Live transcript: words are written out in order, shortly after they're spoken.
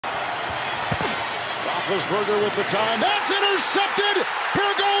Roethlisberger with the time. That's intercepted.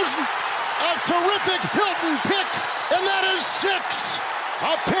 Here goes a terrific Hilton pick, and that is 6.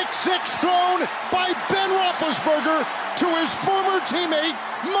 A pick 6 thrown by Ben Roethlisberger to his former teammate,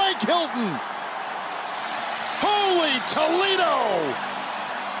 Mike Hilton. Holy Toledo!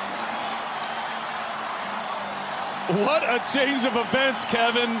 What a change of events,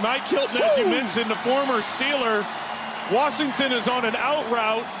 Kevin. Mike Hilton, as you mentioned, the former Steeler. Washington is on an out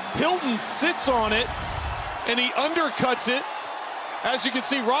route. Hilton sits on it, and he undercuts it. As you can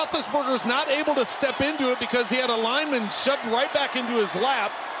see, Roethlisberger's not able to step into it because he had a lineman shoved right back into his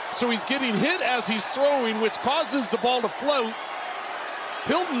lap. So he's getting hit as he's throwing, which causes the ball to float.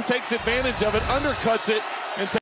 Hilton takes advantage of it, undercuts it,